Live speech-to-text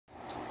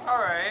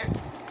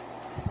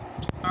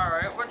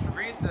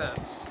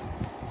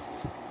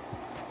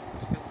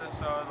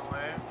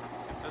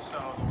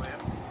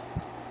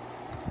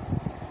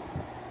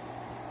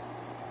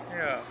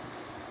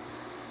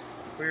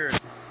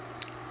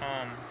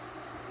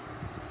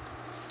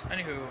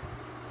Anywho,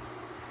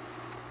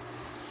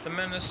 the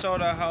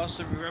Minnesota House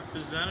of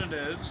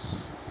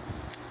Representatives,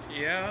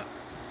 yeah,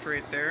 it's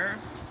right there.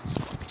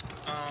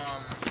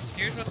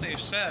 Here's what they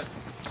said.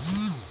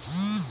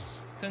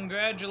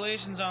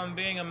 Congratulations on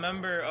being a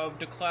member of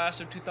the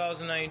class of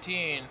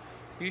 2019.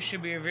 You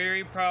should be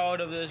very proud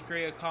of this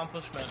great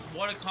accomplishment.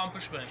 What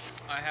accomplishment?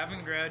 I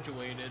haven't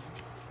graduated.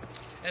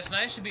 It's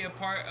nice to be a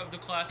part of the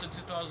class of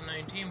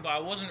 2019, but I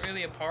wasn't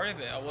really a part of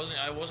it.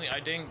 I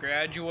didn't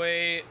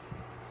graduate.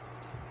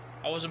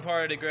 I wasn't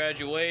part of the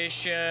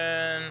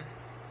graduation.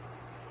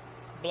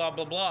 Blah,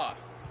 blah, blah.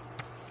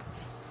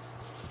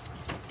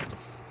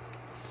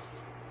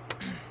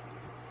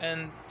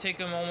 And take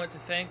a moment to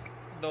thank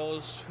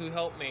those who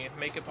helped me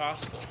make it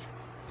possible.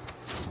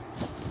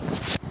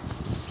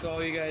 To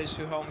all you guys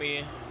who helped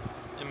me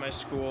in my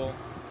school,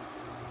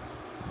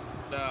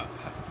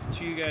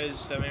 to you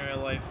guys that made my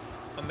life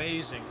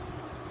amazing.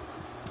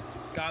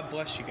 God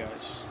bless you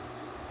guys.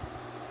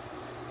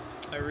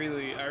 I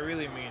really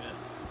mean it.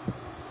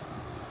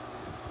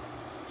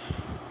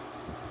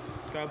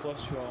 God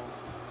bless you all.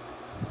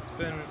 It's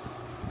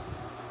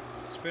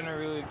been a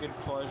really good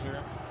pleasure.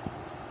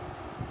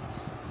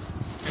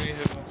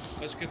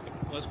 Anywho, let's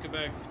get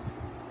back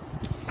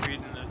to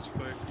reading this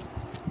quick.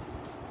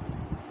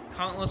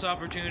 Countless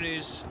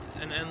opportunities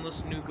and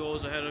endless new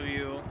goals ahead of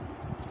you.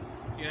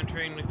 You're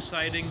entering an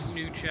exciting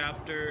new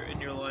chapter in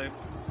your life.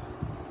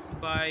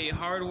 By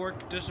hard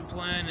work,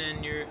 discipline,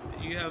 and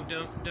you have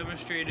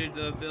demonstrated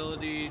the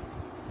ability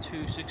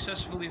to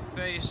successfully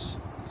face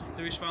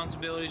the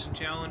responsibilities and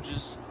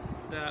challenges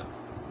that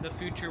the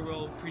future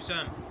will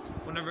present.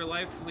 Whenever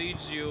life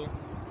leads you,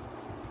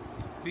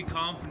 be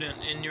confident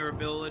in your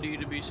ability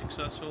to be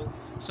successful.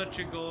 Set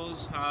your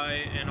goals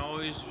high and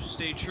always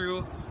stay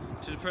true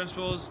to the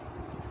principles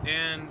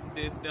and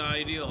the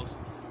ideals.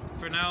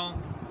 For now,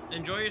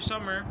 enjoy your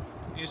summer.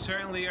 You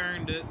certainly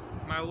earned it.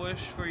 My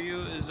wish for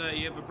you is that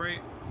you have a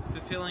bright,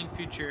 fulfilling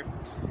future.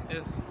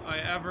 If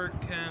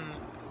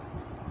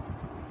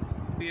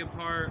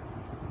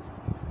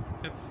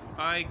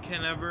I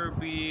can ever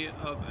be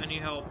of any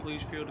help,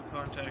 please feel to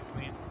contact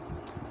me.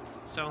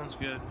 Sounds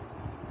good.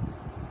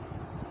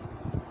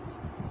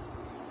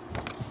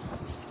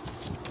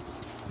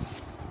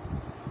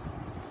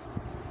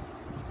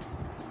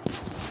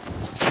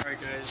 Alright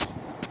guys.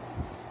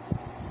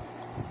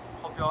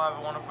 Hope y'all have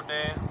a wonderful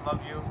day.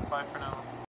 Love you. Bye for now.